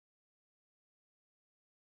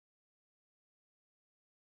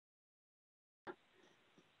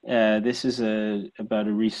This is about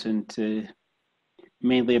a recent,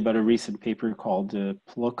 mainly about a recent paper called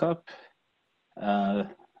Plookup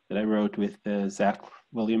that I wrote with Zach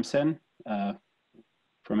Williamson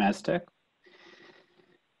from Aztec.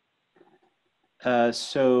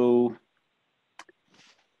 So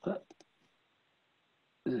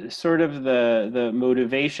sort of the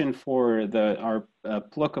motivation for our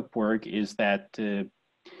Plookup work is that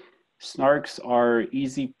snarks are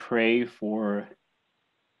easy prey for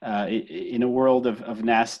in a world of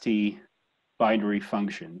nasty binary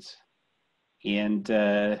functions.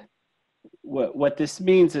 And what this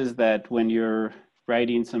means is that when you're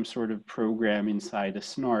writing some sort of program inside a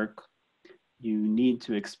snark, you need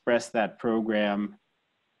to express that program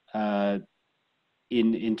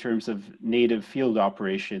in terms of native field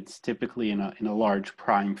operations, typically in a large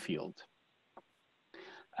prime field.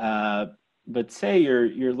 But say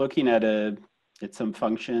you're looking at some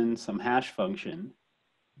function, some hash function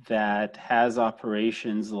that has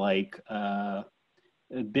operations like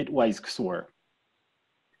bitwise XOR.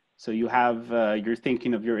 So you have you're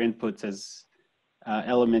thinking of your inputs as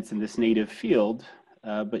elements in this native field,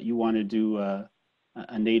 but you want to do a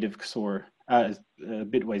native XOR,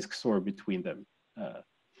 bitwise XOR between them.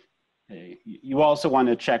 You also want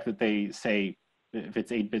to check that they say, if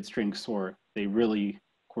it's 8-bit string XOR, they really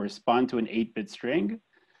correspond to an 8-bit string,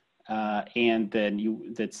 and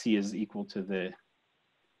then that C is equal to the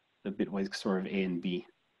bitwise XOR of A and B.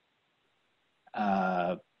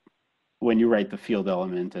 When you write the field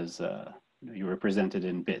element as you represent it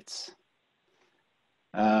in bits.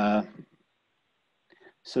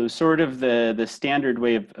 So sort of the standard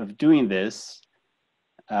way of doing this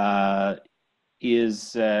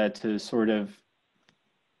is to sort of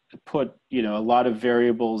put a lot of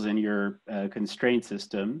variables in your constraint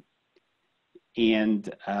system,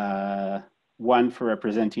 and one for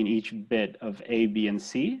representing each bit of A, B, and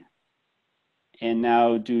C, and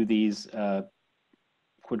now do these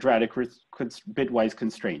quadratic bitwise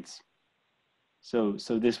constraints. So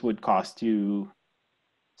this would cost you,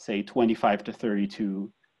 say, 25 to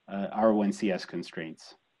 32 R1CS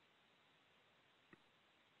constraints.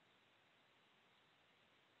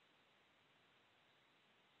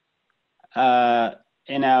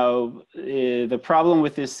 And now the problem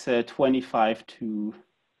with this 25 to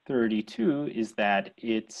 32 is that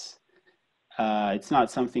it's not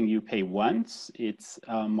something you pay once. It's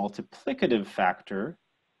a multiplicative factor,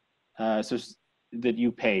 so that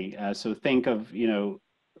you pay. So think of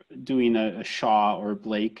doing a Shaw or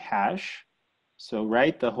Blake hash. So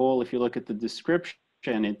right, the whole, if you look at the description,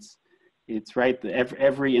 it's right.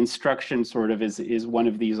 Every instruction sort of is one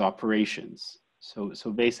of these operations. So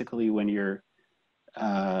basically, when you're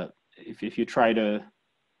if you try to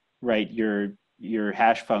write your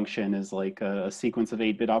hash function as like a sequence of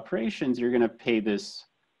 8-bit operations, you're going to pay this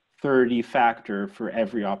 30 factor for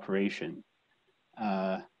every operation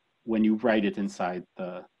when you write it inside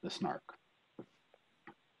the snark.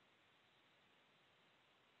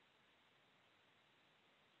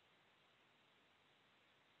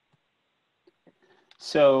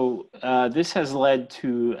 So this has led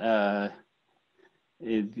to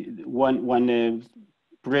one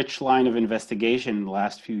rich line of investigation in the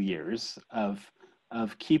last few years of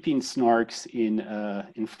keeping snarks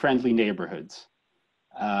in friendly neighborhoods.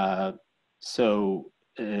 So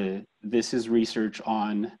this is research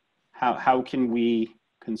on how can we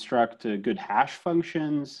construct good hash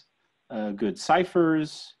functions, good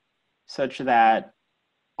ciphers, such that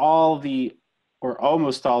all the, or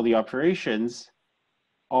almost all the operations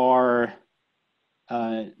are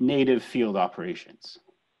native field operations.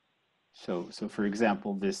 So for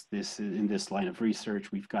example, in this line of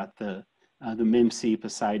research, we've got the MIMC,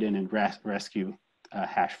 Poseidon, and rescue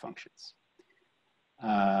hash functions.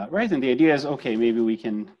 Right, and the idea is, okay, maybe we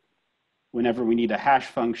can, whenever we need a hash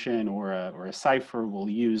function or a cipher, we'll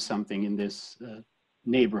use something in this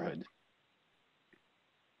neighborhood.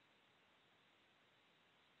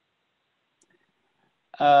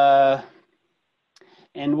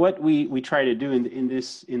 And what we try to do in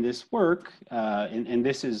this work, and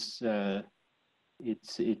this is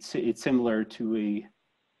it's similar to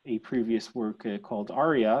a previous work called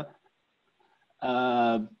Ariel,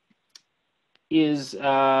 is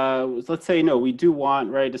let's say we do want,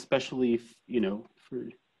 right, especially if, for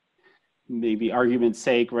maybe argument's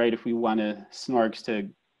sake, right, if we want snarks to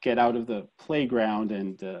get out of the playground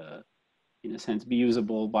and in a sense be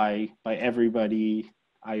usable by everybody,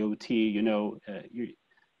 IoT,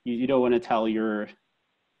 you don't want to tell your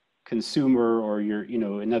consumer or your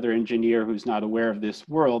another engineer who's not aware of this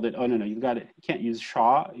world that, oh no, you can't use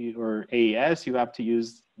SHA or AES, you have to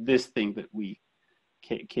use this thing that we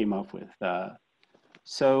came up with.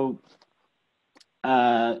 So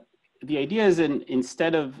the idea is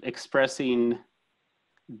instead of expressing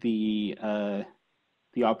the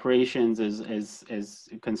operations as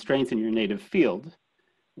constraints in your native field,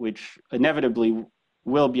 which inevitably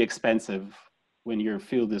will be expensive when your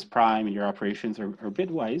field is prime and your operations are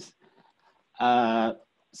bitwise,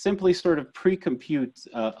 simply sort of pre-compute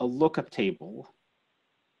a lookup table.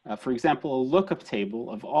 For example, a lookup table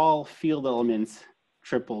of all field elements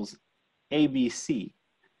triples ABC,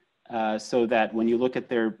 so that when you look at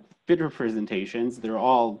their bit representations, they're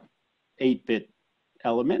all 8-bit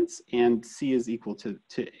elements, and C is equal to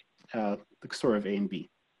the XOR of A and B.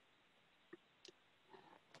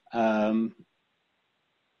 And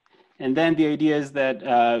then the idea is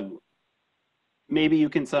that maybe you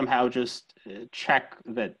can somehow just check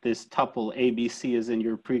that this tuple ABC is in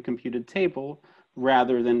your pre-computed table,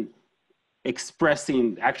 rather than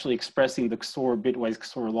actually expressing the XOR, bitwise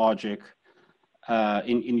XOR logic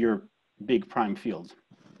in your big prime field.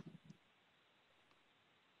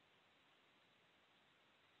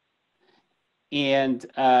 And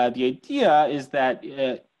the idea is that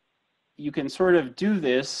you can sort of do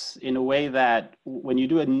this in a way that when you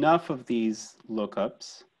do enough of these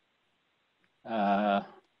lookups,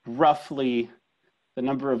 roughly the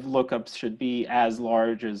number of lookups should be as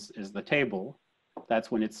large as the table.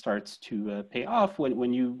 That's when it starts to pay off.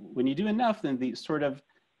 When you do enough, then these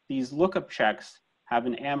lookup checks have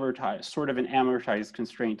an amortized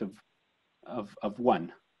constraint of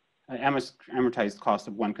 1. Amortized cost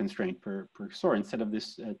of 1 constraint per XOR instead of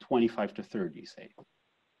this 25 to 30, say.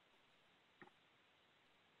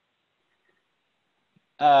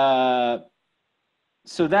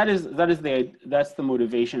 So that's the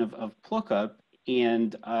motivation of Plookup,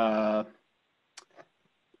 and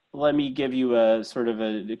let me give you a sort of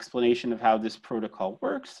an explanation of how this protocol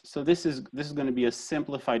works. So this is going to be a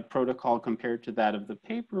simplified protocol compared to that of the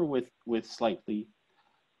paper with slightly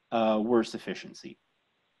worse efficiency.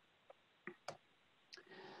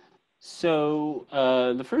 So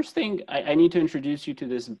the first thing, I need to introduce you to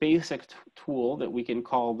this basic tool that we can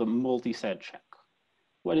call the multi-set check.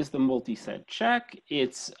 What is the multi-set check?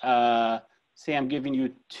 It's, say I'm giving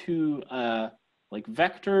you two like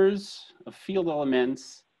vectors of field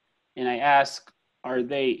elements, and I ask, are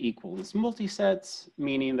they equal? It's multi-sets,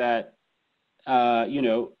 meaning that, you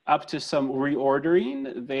know, up to some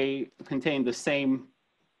reordering, they contain the same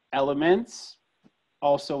elements,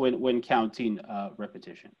 also when counting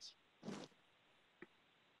repetitions.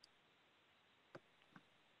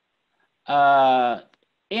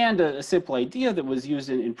 And a simple idea that was used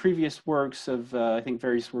in previous works of, I think,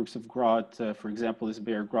 various works of Grot, for example, this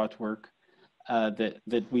Bear-Grot work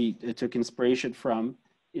that we took inspiration from,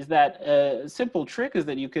 is that a simple trick is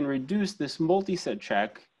that you can reduce this multi-set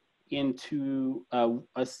check into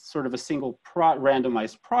a sort of a single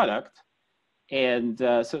randomized product. And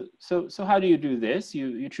so how do you do this?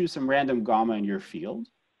 You choose some random gamma in your field.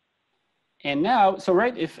 And now, so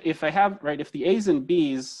right, if I have, right, if the A's and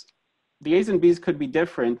B's could be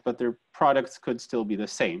different, but their products could still be the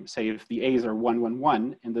same. Say if the A's are 1, 1,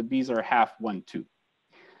 1, and the B's are half 1, 2.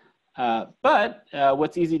 But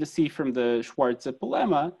what's easy to see from the Schwarz-Zippel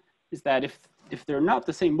lemma is that if they're not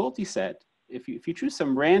the same multiset, if you choose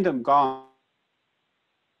some random gamma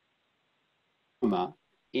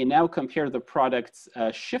and now compare the products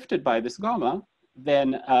shifted by this gamma,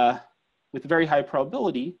 then with very high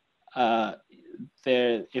probability,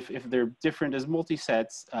 if they're different as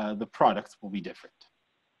multisets, the products will be different.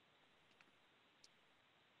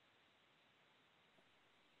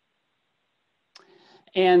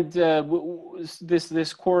 And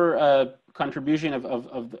this core contribution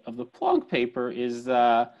of the Planck paper is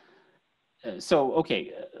so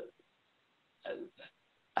okay.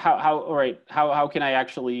 How can I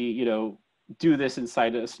actually, you know, do this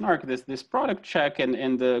inside a snark? This product check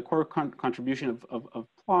and the core contribution of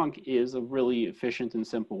Planck is a really efficient and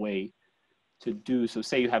simple way to do. So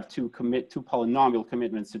say you have two polynomial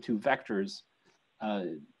commitments to two vectors,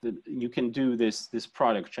 you can do this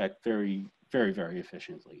product check very, very, very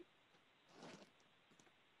efficiently.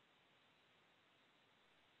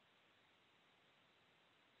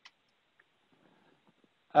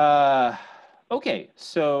 Okay,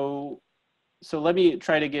 so let me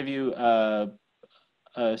try to give you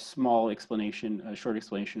a small explanation, a short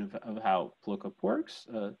explanation of how Plookup works.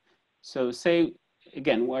 So say,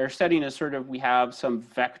 again, our setting is sort of, we have some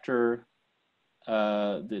vector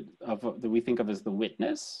that we think of as the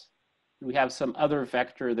witness. We have some other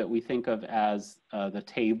vector that we think of as the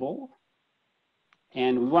table.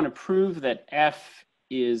 And we want to prove that F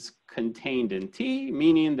is contained in T,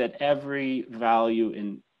 meaning that every value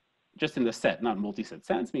in just in the set, not multi-set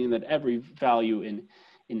sense, meaning that every value in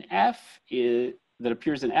F that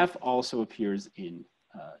appears in F also appears in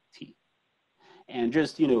T. And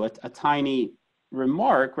just, you know, a tiny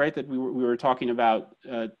remark, right, that we were talking about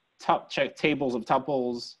check tables of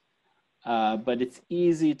tuples, but it's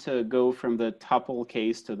easy to go from the tuple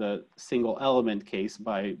case to the single element case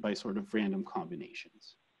by sort of random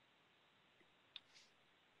combinations.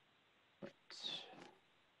 Right.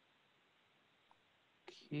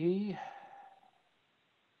 Okay.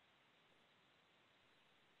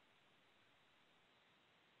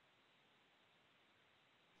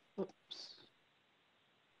 Oops.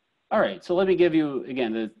 All right, so let me give you,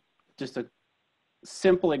 again, just a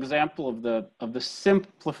simple example of the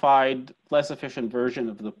simplified, less efficient version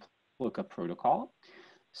of the Plookup protocol.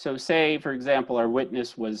 So say, for example, our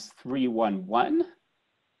witness was 311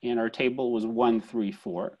 and our table was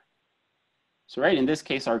 134. So right, in this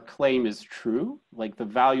case, our claim is true, like the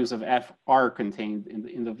values of F are contained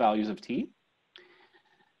in the values of T.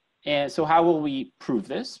 And so how will we prove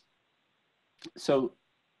this? So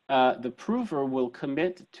the prover will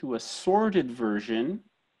commit to a sorted version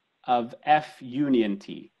of F union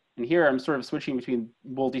T. And here I'm sort of switching between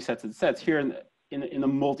multi-sets and sets here in the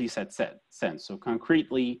multi-set sense. So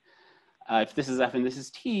concretely, if this is F and this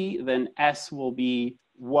is T, then S will be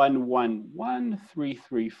 1, 1, 1, 3,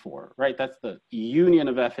 3, 4, right? That's the union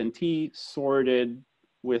of F and T sorted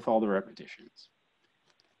with all the repetitions.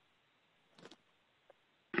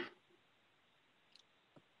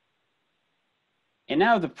 And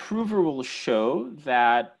now the prover will show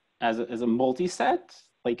that as a multi-set,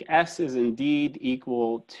 like S is indeed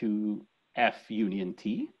equal to F union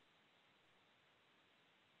T.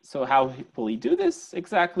 So how will he do this?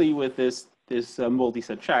 Exactly with this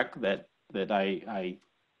multi-set check that I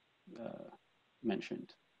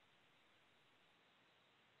mentioned.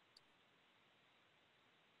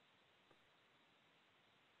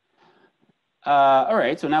 All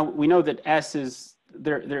right, so now we know that S is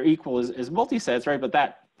they're equal as multi-sets, right? But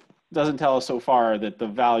that doesn't tell us so far that the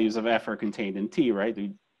values of F are contained in T, right?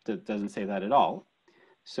 That doesn't say that at all.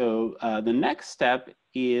 So the next step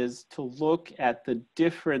is to look at the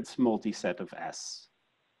difference multi-set of S.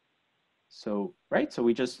 So, right, so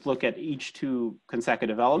we just look at each two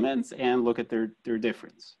consecutive elements and look at their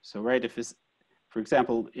difference. So, right, if this, for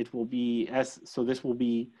example, it will be S, so this will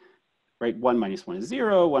be, right, 1 minus 1 is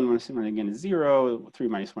 0, 1 minus 1 again is 0, 3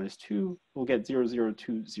 minus 1 is 2, we'll get 0, 0,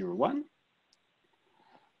 2, 0, 1.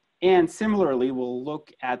 And similarly, we'll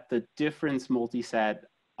look at the difference multi-set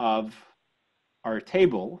of our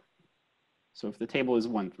table. So if the table is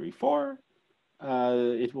 1, 3, 4,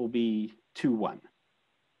 it will be 2, 1.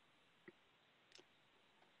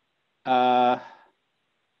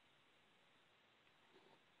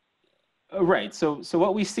 Right, so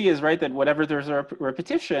what we see is, right, that whatever there's a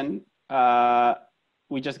repetition,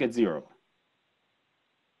 we just get 0.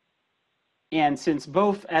 And since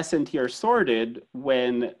both S and T are sorted,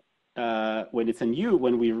 when it's in U,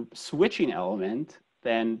 when we're switching element,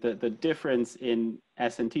 then the difference in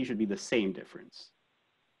S and T should be the same difference.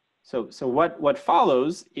 So what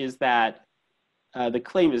follows is that the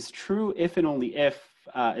claim is true if and only if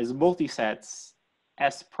as multi-sets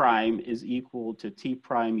S prime is equal to T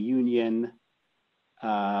prime union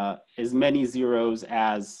as many zeros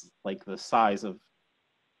as like the size of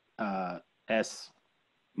S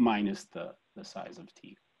minus the size of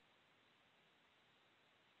T.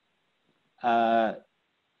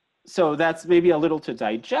 So that's maybe a little to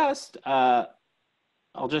digest.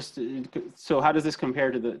 I'll just, so how does this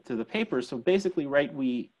compare to the paper? So basically, right,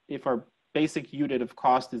 if our basic unit of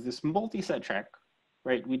cost is this multi-set check,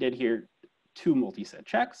 right, we did here 2 multi-set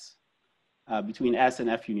checks between S and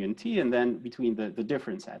F union T, and then between the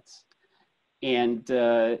different sets. And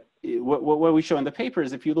what we show in the paper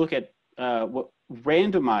is if you look at what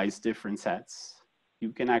randomized different sets,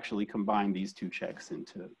 you can actually combine these 2 checks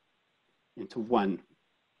into one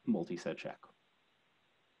multi-set check.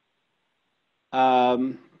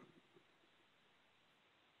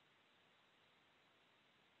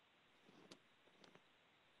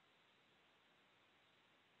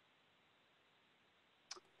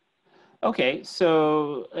 Okay,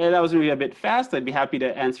 so that was maybe a bit fast. I'd be happy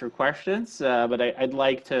to answer questions, but I'd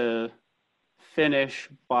like to finish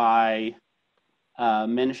by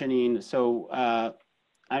mentioning, so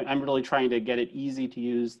I'm really trying to get it easy to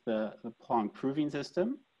use the Planck proving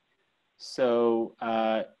system. So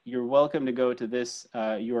you're welcome to go to this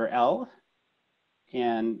URL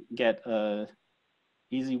and get a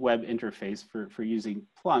easy web interface for using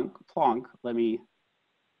Planck. Let me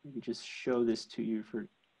just show this to you for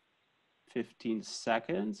 15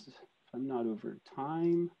 seconds, if I'm not over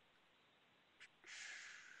time.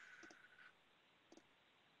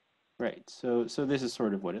 Right, so this is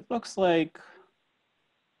sort of what it looks like.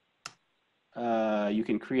 You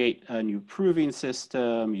can create a new proving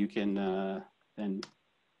system. You can then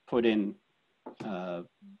put in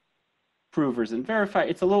provers and verify.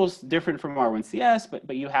 It's a little different from R1CS,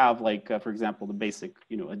 but you have like, for example, the basic,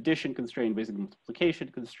 addition constraint, basic multiplication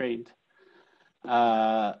constraint.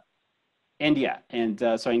 And yeah, and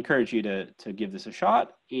so I encourage you to give this a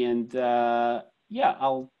shot. And yeah,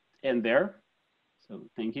 I'll end there. So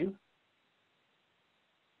thank you.